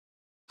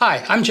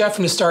Hi, I'm Jeff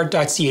from the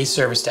Start.ca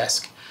service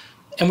desk,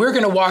 and we're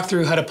going to walk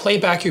through how to play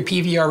back your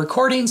PVR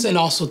recordings and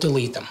also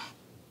delete them.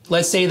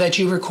 Let's say that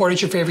you recorded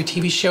your favorite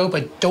TV show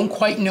but don't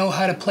quite know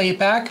how to play it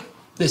back.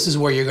 This is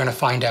where you're going to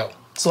find out.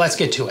 So let's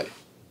get to it.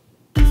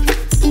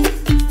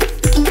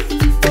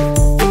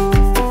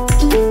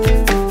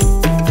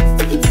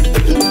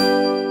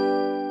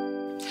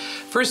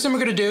 First thing we're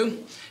going to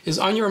do is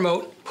on your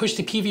remote, push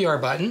the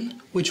PVR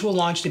button, which will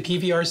launch the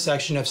PVR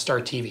section of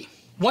Start TV.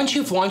 Once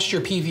you've launched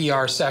your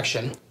PVR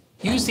section,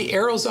 use the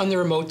arrows on the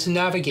remote to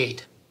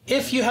navigate.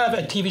 If you have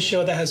a TV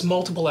show that has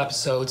multiple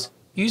episodes,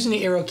 using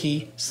the arrow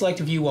key, select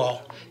View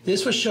All.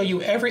 This will show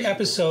you every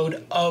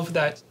episode of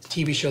that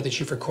TV show that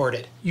you've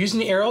recorded. Using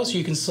the arrows,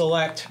 you can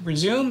select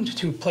Resume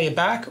to play it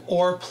back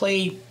or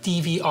play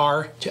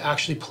DVR to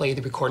actually play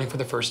the recording for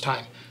the first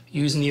time.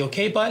 Using the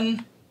OK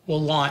button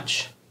will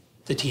launch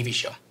the TV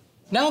show.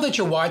 Now that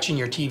you're watching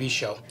your TV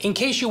show, in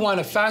case you want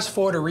to fast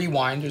forward or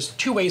rewind, there's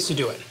two ways to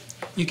do it.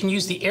 You can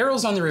use the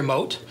arrows on the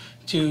remote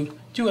to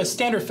do a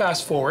standard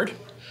fast forward.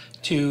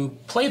 To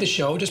play the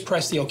show, just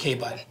press the OK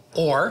button.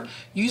 Or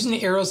using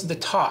the arrows at the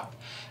top,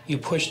 you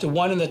push the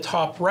one in the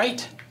top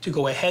right to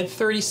go ahead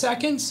 30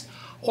 seconds,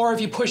 or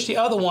if you push the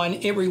other one,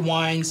 it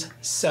rewinds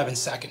 7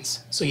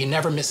 seconds, so you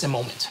never miss a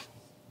moment.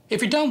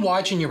 If you're done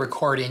watching your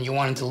recording and you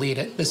want to delete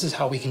it, this is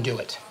how we can do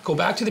it. Go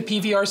back to the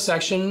PVR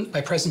section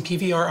by pressing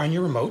PVR on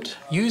your remote.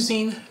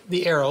 Using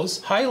the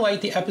arrows,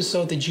 highlight the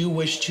episode that you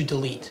wish to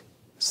delete.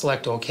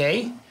 Select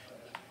OK.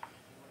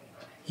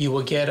 You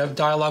will get a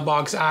dialog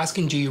box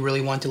asking, do you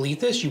really want to delete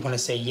this? You want to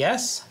say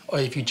yes, or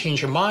if you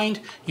change your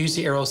mind, use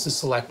the arrows to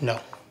select no.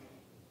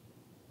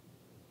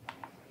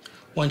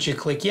 Once you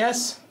click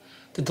yes,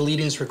 the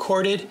deleting is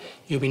recorded.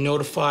 You'll be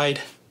notified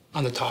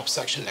on the top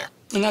section there.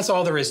 And that's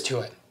all there is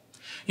to it.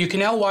 You can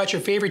now watch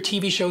your favorite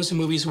TV shows and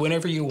movies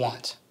whenever you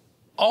want.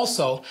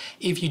 Also,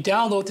 if you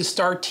download the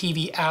Start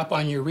TV app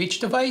on your Reach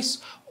device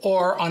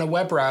or on a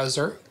web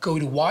browser, go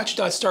to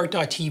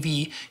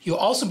watch.start.tv, you'll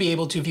also be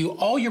able to view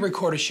all your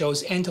recorded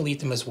shows and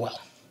delete them as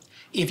well.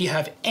 If you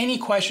have any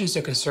questions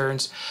or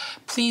concerns,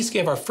 please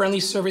give our friendly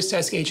service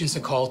desk agents a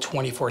call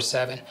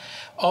 24/7.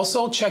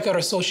 Also, check out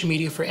our social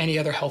media for any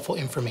other helpful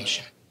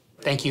information.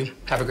 Thank you.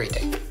 Have a great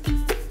day.